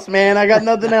nothing else, man. I got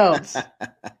nothing else.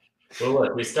 Well,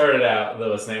 look, we started out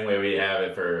the same way we have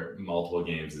it for multiple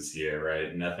games this year,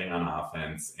 right? Nothing on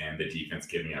offense and the defense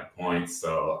giving up points.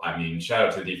 So, I mean, shout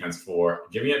out to the defense for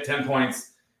giving up 10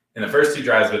 points in the first 2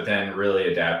 drives, but then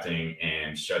really adapting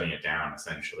and shutting it down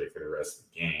essentially for the rest of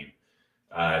the game.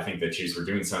 I think the Chiefs were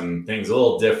doing some things a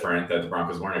little different that the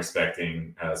Broncos weren't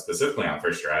expecting, specifically on the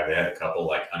first drive. They had a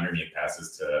couple underneath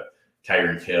passes to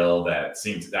Tyreek Hill that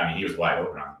seemed he was wide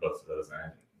open on both of those,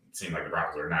 and it seemed like the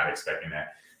Broncos were not expecting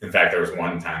that. In fact, there was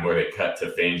one time where they cut to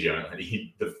Fangio, and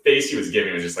the face he was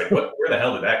giving was just like, "What? Where the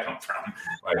hell did that come from?"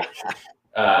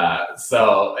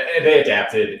 So they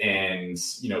adapted and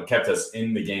kept us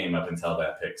in the game up until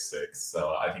that pick 6.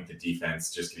 So I think the defense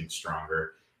just getting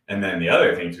stronger. And then the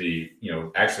other thing to be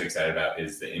actually excited about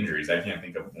is the injuries. I can't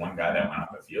think of one guy that went off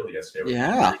the field yesterday.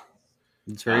 Yeah,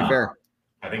 it's very fair.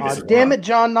 I think this is damn it,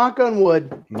 John, knock on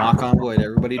wood. Knock on wood.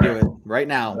 Everybody do it right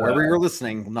now. Wherever you're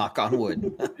listening, knock on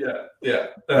wood. Yeah.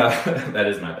 That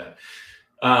is my bad.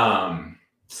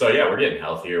 So, yeah, we're getting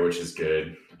healthier, which is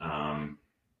good. The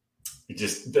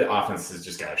offense has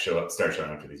just got to start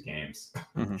showing up for these games.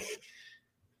 Mm-hmm.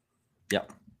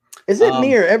 Yep. Is it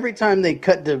me or every time they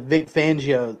cut to Vic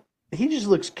Fangio, he just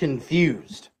looks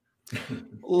confused?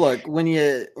 Look, when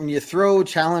you throw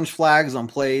challenge flags on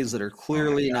plays that are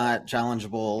clearly not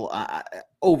challengeable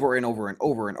over and over and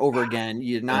over and over again,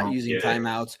 you're not using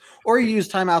timeouts, or you use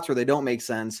timeouts where they don't make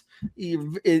sense.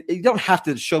 You don't have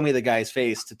to show me the guy's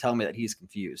face to tell me that he's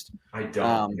confused. I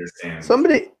don't understand.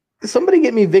 Somebody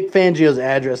get me Vic Fangio's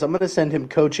address. I'm going to send him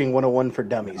coaching 101 for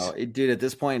dummies. Dude, at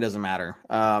this point, it doesn't matter.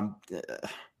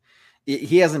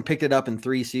 He hasn't picked it up in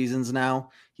 3 seasons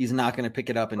now. He's not going to pick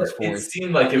it up in his 4th. It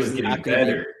seemed like it was getting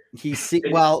better.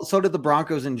 Well, so did the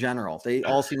Broncos in general. They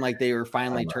all seemed like they were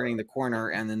finally turning the corner,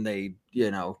 and then they,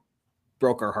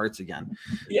 broke our hearts again.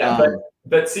 Yeah,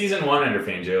 but season 1 under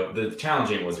Fangio, the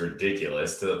challenging was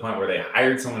ridiculous to the point where they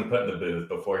hired someone to put in the booth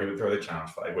before he would throw the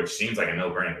challenge flag, which seems like a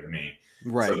no-brainer to me.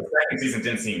 Right. So the second season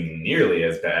didn't seem nearly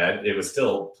as bad. It was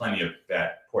still plenty of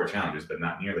poor challenges, but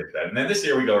not nearly as bad. And then this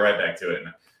year we go right back to it.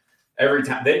 And every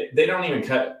time they don't even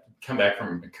come back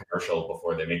from a commercial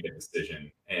before they make a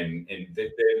decision, and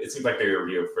it seems like they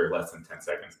review it for less than 10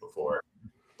 seconds before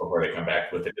before they come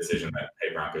back with the decision that,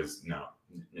 hey, Broncos, no,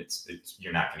 it's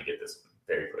you're not going to get this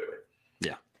very clearly.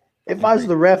 Yeah. If I was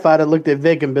the ref, I'd have looked at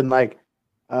Vic and been like,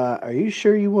 are you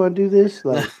sure you want to do this?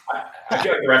 Like, I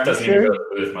feel like the ref doesn't even go to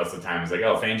the booth most of the time. It's like,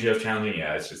 oh, Fangio's challenging.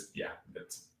 Yeah, it's just,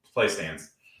 it's play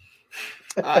stands.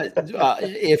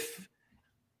 If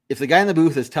the guy in the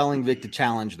booth is telling Vic to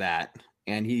challenge that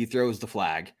and he throws the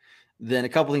flag, then a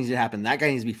couple things need to happen. That guy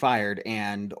needs to be fired,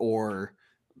 or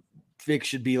Vic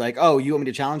should be like, oh, you want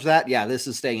me to challenge that? Yeah, this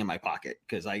is staying in my pocket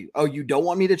because you don't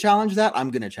want me to challenge that? I'm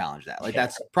going to challenge that. Like,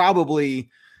 that's probably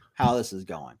how this is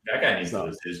going. That guy needs to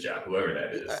lose his job, whoever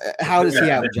that is. How does he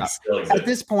have a job? At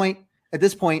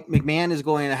this point, McMahon is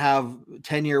going to have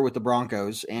tenure with the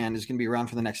Broncos and is going to be around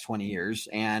for the next 20 years.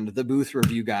 And the booth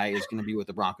review guy is going to be with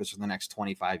the Broncos for the next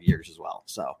 25 years as well.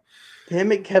 So,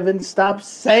 damn it, Kevin, stop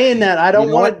saying that. I don't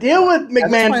want to deal with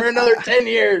McMahon for another 10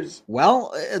 years.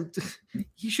 Well,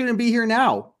 he shouldn't be here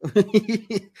now.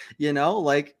 He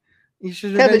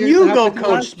should. Kevin, you go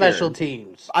coach special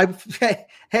teams. I would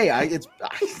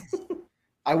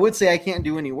say I can't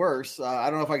do any worse. I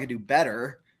don't know if I could do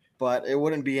better. But it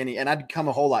wouldn't be any, and I'd come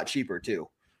a whole lot cheaper too.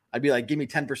 I'd be like, give me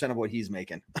 10% of what he's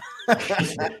making.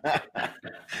 And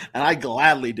I'd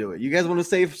gladly do it. You guys want to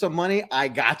save some money? I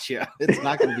got you. It's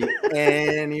not going to be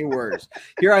any worse.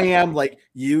 Here I am, like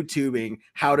YouTubing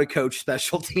how to coach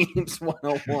special teams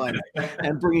 101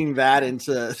 and bringing that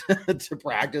into to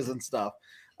practice and stuff.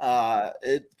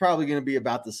 It's probably going to be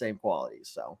about the same quality.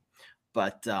 So,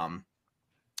 but,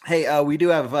 hey, we do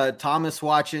have Thomas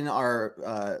watching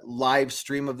our live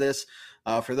stream of this.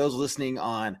 For those listening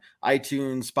on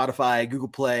iTunes, Spotify, Google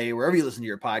Play, wherever you listen to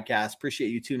your podcast, appreciate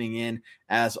you tuning in.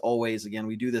 As always, again,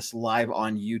 we do this live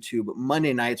on YouTube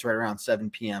Monday nights right around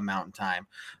 7 p.m. Mountain Time.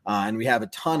 And we have a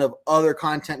ton of other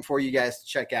content for you guys to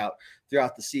check out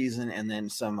throughout the season, and then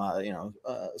some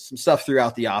stuff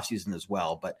throughout the off season as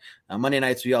well. But Monday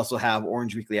nights, we also have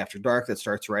Orange Weekly After Dark that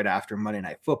starts right after Monday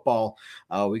Night Football.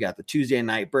 We got the Tuesday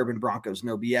night Bourbon Broncos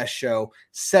No BS show,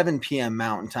 7 p.m.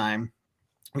 Mountain Time.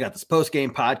 We got this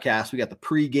post-game podcast. We got the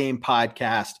pre-game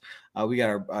podcast. We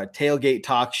got our tailgate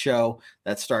talk show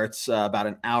that starts about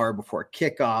an hour before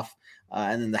kickoff.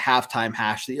 And then the halftime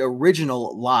hash, the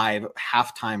original live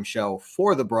halftime show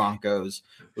for the Broncos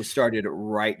was started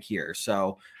right here.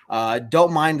 So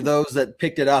don't mind those that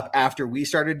picked it up after we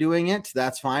started doing it.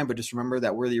 That's fine. But just remember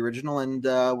that we're the original and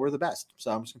we're the best.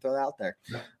 So I'm just going to throw that out there.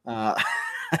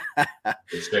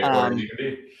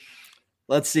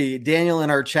 Let's see. Daniel in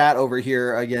our chat over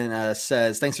here again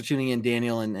says, thanks for tuning in,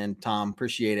 Daniel and Tom.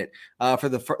 Appreciate it. For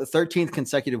the 13th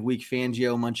consecutive week,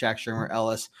 Fangio, Munchak, Shermer,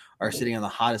 Ellis are sitting on the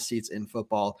hottest seats in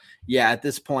football. Yeah, at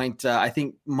this point, I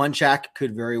think Munchak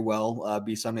could very well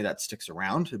be somebody that sticks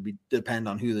around. It would depend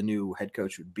on who the new head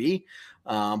coach would be.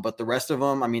 But the rest of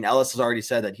them, I mean, Ellis has already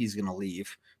said that he's going to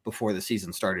leave before the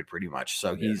season started pretty much.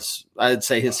 So I'd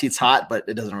say his seat's hot, but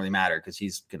it doesn't really matter because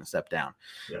he's going to step down.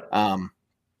 Yeah.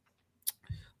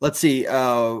 Let's see.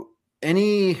 I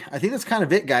think that's kind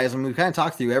of it, guys. I mean, we've kind of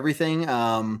talked through everything.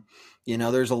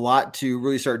 There's a lot to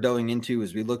really start delving into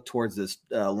as we look towards this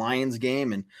Lions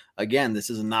game. And again,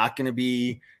 this is not going to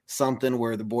be something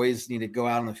where the boys need to go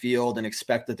out on the field and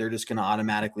expect that they're just going to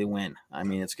automatically win. I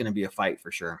mean, it's going to be a fight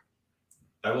for sure.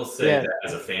 I will say that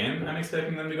as a fan, I'm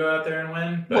expecting them to go out there and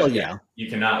win. But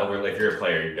you cannot overlook. If you're a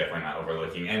player, you're definitely not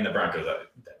overlooking. And the Broncos,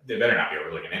 they better not be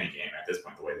overlooking any game at this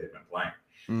point, the way they've been playing.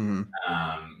 Mm-hmm.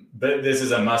 But this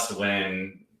is a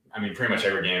must-win. I mean, pretty much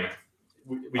every game.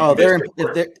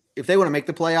 If they want to make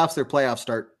the playoffs, their playoffs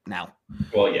start now.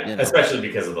 Well, especially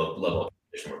because of the level of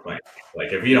competition we're playing.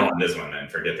 Like, if you don't win this one, then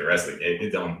forget the rest of the game.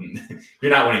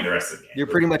 You're not winning the rest of the game. You're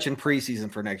pretty much in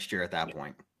preseason for next year at that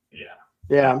point.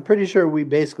 Yeah, I'm pretty sure we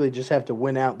basically just have to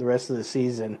win out the rest of the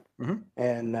season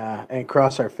and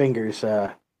cross our fingers.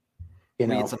 We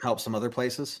need some help some other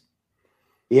places.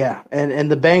 Yeah,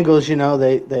 and the Bengals,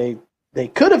 they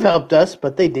could have helped us,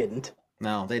 but they didn't.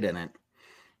 No, they didn't.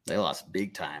 They lost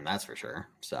big time, that's for sure.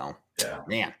 So,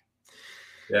 man.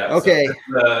 Yeah. Okay.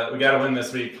 So we got to win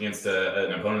this week against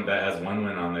an opponent that has one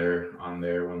win on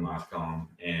their win-loss column,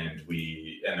 and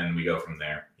then we go from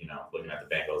there. Looking at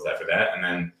the Bengals after that, and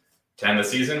then to end the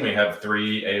season, we have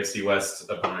 3 AFC West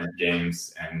opponent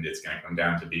games, and it's going to come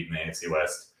down to beating the AFC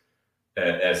West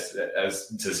as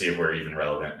to see if we're even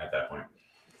relevant at that point.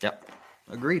 Yep.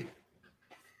 Agreed.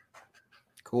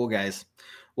 Cool, guys.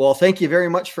 Well, thank you very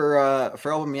much for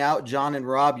helping me out, John and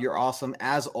Rob. You're awesome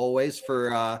as always.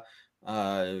 For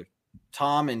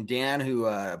Tom and Dan who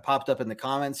popped up in the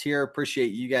comments here.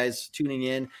 Appreciate you guys tuning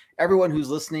in. Everyone who's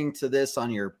listening to this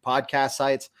on your podcast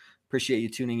sites, appreciate you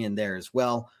tuning in there as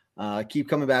well. Keep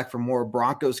coming back for more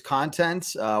Broncos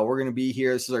content. We're going to be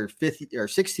here. This is our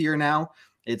sixth year now.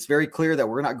 It's very clear that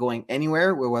we're not going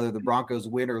anywhere, whether the Broncos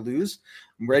win or lose.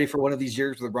 I'm ready for one of these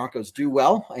years where the Broncos do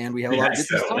well, and we have a lot of good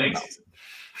things to talk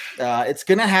about. It's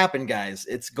going to happen, guys.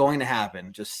 It's going to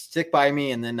happen. Just stick by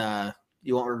me, and then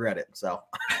you won't regret it. So,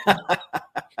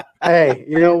 hey,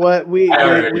 you know what? We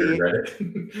hang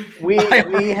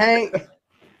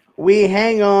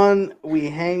on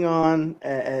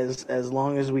as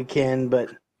long as we can. But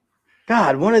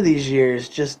God, one of these years,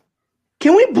 just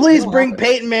can we please bring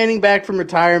Peyton Manning back from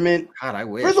retirement? God, I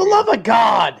wish. For the love of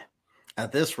God.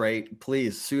 At this rate,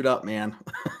 please suit up, man.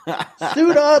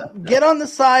 Suit up, get on the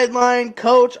sideline,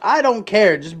 coach. I don't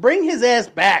care. Just bring his ass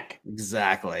back.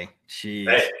 Exactly.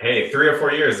 Jeez. Hey, 3 or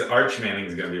 4 years, Arch Manning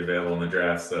is going to be available in the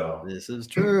draft. So this is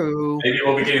true. Maybe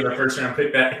we'll be getting the first round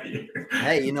pick that year.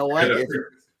 Hey, you know what?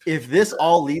 If this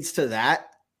all leads to that,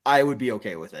 I would be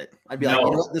okay with it. I'd be like, you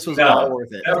know what? This was all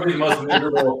worth it. That would be the most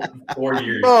miserable 4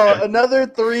 years. Oh, another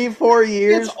 3-4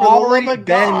 years.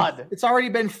 It's already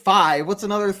been 5. What's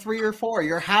another 3 or 4?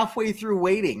 You're halfway through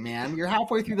waiting, man. You're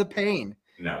halfway through the pain.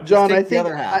 No, John, I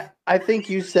think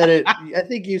you said it. I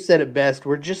think you said it best.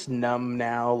 We're just numb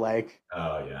now. Like,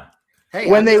 oh yeah. Hey,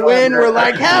 when they win, we're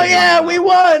like, hell yeah, we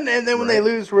won. And then when they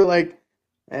lose, we're like,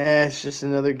 it's just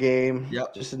another game.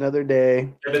 Yep. Just another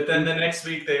day. Yeah, but then the next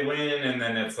week they win, and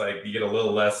then it's like you get a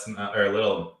little less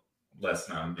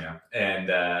numb, yeah. And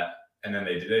then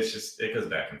they do. It's just it goes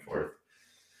back and forth.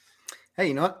 Hey,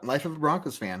 you know what? Life of a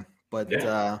Broncos fan, but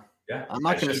yeah. I'm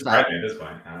not going to stop at this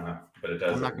point. I don't know, but it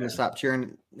does. I'm not going to stop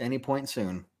cheering at any point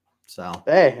soon. So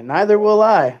hey, neither will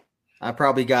I. I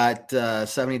probably got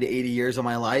 70 to 80 years of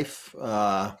my life,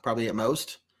 probably at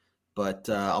most. But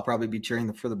I'll probably be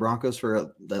cheering for the Broncos for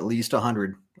at least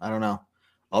 100. I don't know.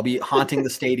 I'll be haunting the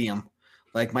stadium.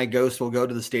 Like my ghost will go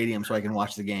to the stadium so I can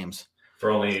watch the games.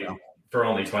 For only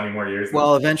 20 more years.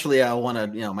 Well, eventually I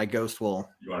want to, my ghost will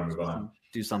move on.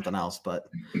 Do something else. But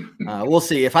we'll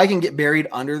see. If I can get buried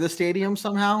under the stadium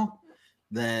somehow,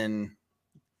 then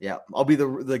yeah, I'll be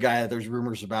the guy that there's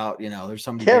rumors about. There's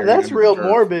somebody. Yeah, that's real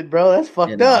morbid, bro. That's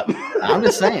fucked up. I'm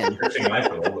just saying.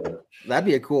 That'd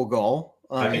be a cool goal.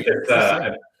 I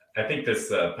think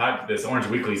this Orange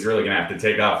Weekly is really going to have to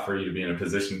take off for you to be in a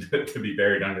position to be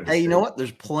buried under the Hey, you know what?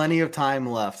 There's plenty of time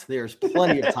left. There's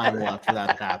plenty of time left for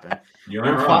that to happen.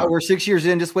 We're 6 years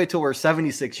in. Just wait till we're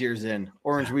 76 years in.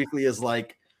 Orange Weekly is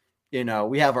like,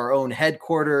 we have our own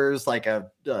headquarters, like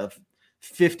a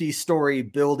 50-story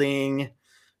building.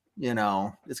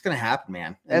 It's going to happen,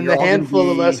 man. And the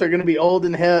handful of us are going to be old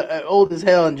as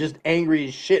hell and just angry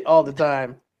as shit all the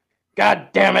time. God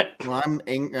damn it! Well, I'm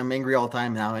angry all the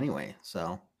time now, anyway.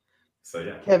 So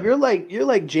yeah. Kev, you're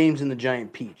like James and the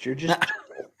Giant Peach. You're just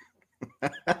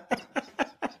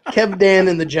Kev Dan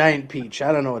and the Giant Peach.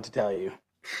 I don't know what to tell you.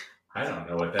 I don't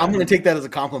know what that. I'm going to take that as a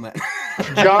compliment.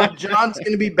 John's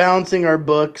going to be balancing our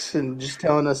books and just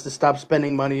telling us to stop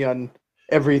spending money on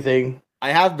everything.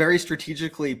 I have very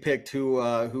strategically picked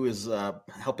who is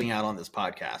helping out on this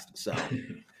podcast. So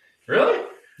really,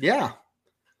 yeah.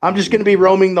 I'm just going to be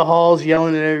roaming the halls,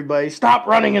 yelling at everybody, stop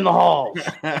running in the halls.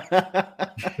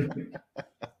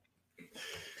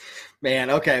 Man,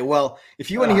 okay. Well,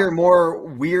 if you want to hear more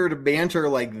weird banter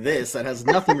like this that has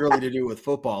nothing really to do with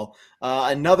football,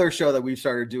 another show that we've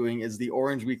started doing is the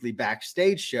Orange Weekly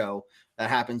Backstage Show that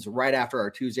happens right after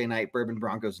our Tuesday night Bourbon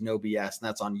Broncos No BS, and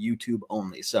that's on YouTube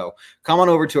only. So come on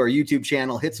over to our YouTube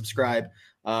channel, hit subscribe,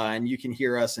 and you can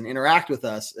hear us and interact with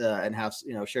us and have,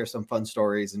 share some fun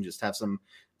stories and just have some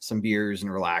beers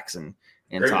and relax and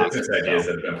great talk. Business ideas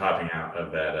that have been popping out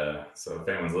of that. So if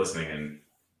anyone's listening, and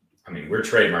I mean, we're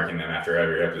trademarking them after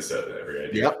every episode, every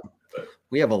idea. Yep. But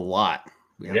we have a lot.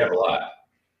 We have a lot.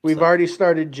 We've already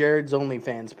started Jared's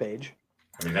OnlyFans page.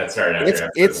 I mean, that started after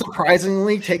it's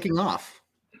surprisingly taking off.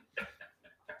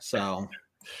 So,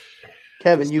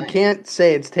 Kevin, you can't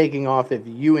say it's taking off if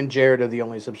you and Jared are the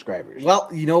only subscribers. Well,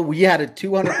 we had a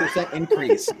 200%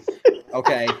 increase.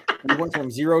 Okay. We went from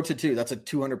 0 to 2. That's a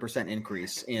 200%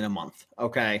 increase in a month.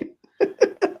 Okay.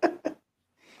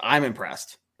 I'm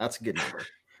impressed. That's a good number.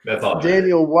 That's all.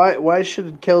 Daniel, why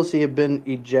should Kelsey have been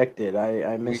ejected?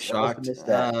 I missed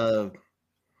that.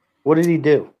 What did he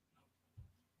do?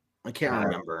 I can't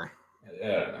remember.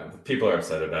 Yeah, people are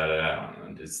upset about it. I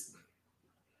don't know.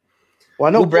 Well,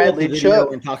 I know Bradley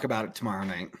Chubb. And talk about it tomorrow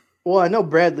night. Well, I know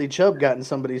Bradley Chubb got in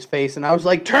somebody's face, and I was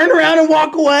like, "Turn around and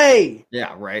walk away."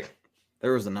 Yeah, right.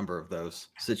 There was a number of those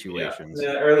situations.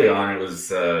 Yeah, early on it was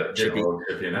getting a little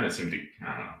trippy, and then it seemed to,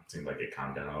 I don't know, it seemed like it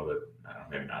calmed down a little bit. I don't know,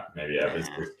 maybe not. Maybe I was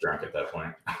drunk at that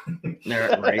point.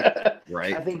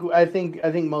 Right. I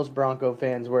think most Bronco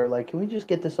fans were like, "Can we just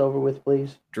get this over with,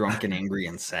 please?" Drunk and angry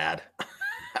and sad.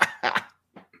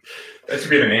 That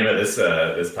should be the name of this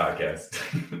podcast.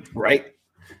 Right.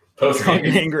 Postgame.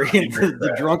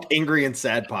 The drunk, angry, and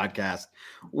sad podcast.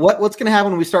 What's going to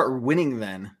happen when we start winning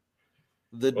then?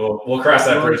 We'll cross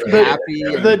that bridge.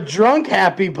 The drunk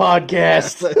happy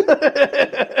podcast.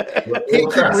 We'll keep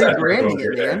rebranding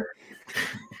it, man.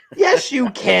 Yes, you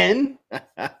can.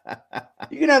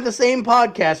 You can have the same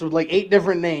podcast with like 8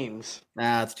 different names.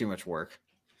 Nah, it's too much work.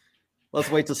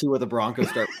 Let's wait to see what the Broncos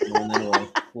start doing, and then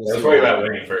we'll Let's worry about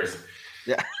winning first.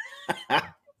 Yeah.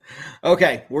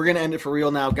 Okay, we're going to end it for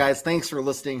real now. Guys, thanks for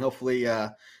listening. Hopefully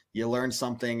you learned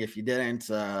something. If you didn't,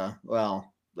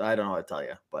 well, I don't know what to tell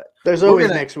you. But there's always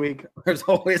next week. There's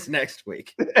always next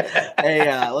week.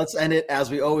 Hey, let's end it as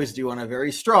we always do on a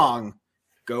very strong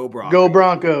Go Broncos. Go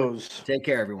Broncos. Take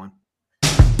care, everyone.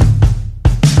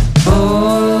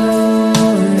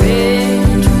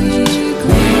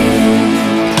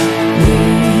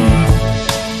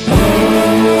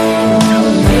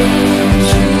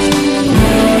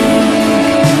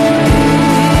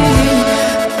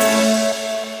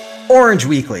 Orange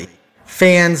Weekly.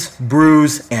 Fans,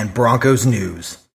 brews, and Broncos news.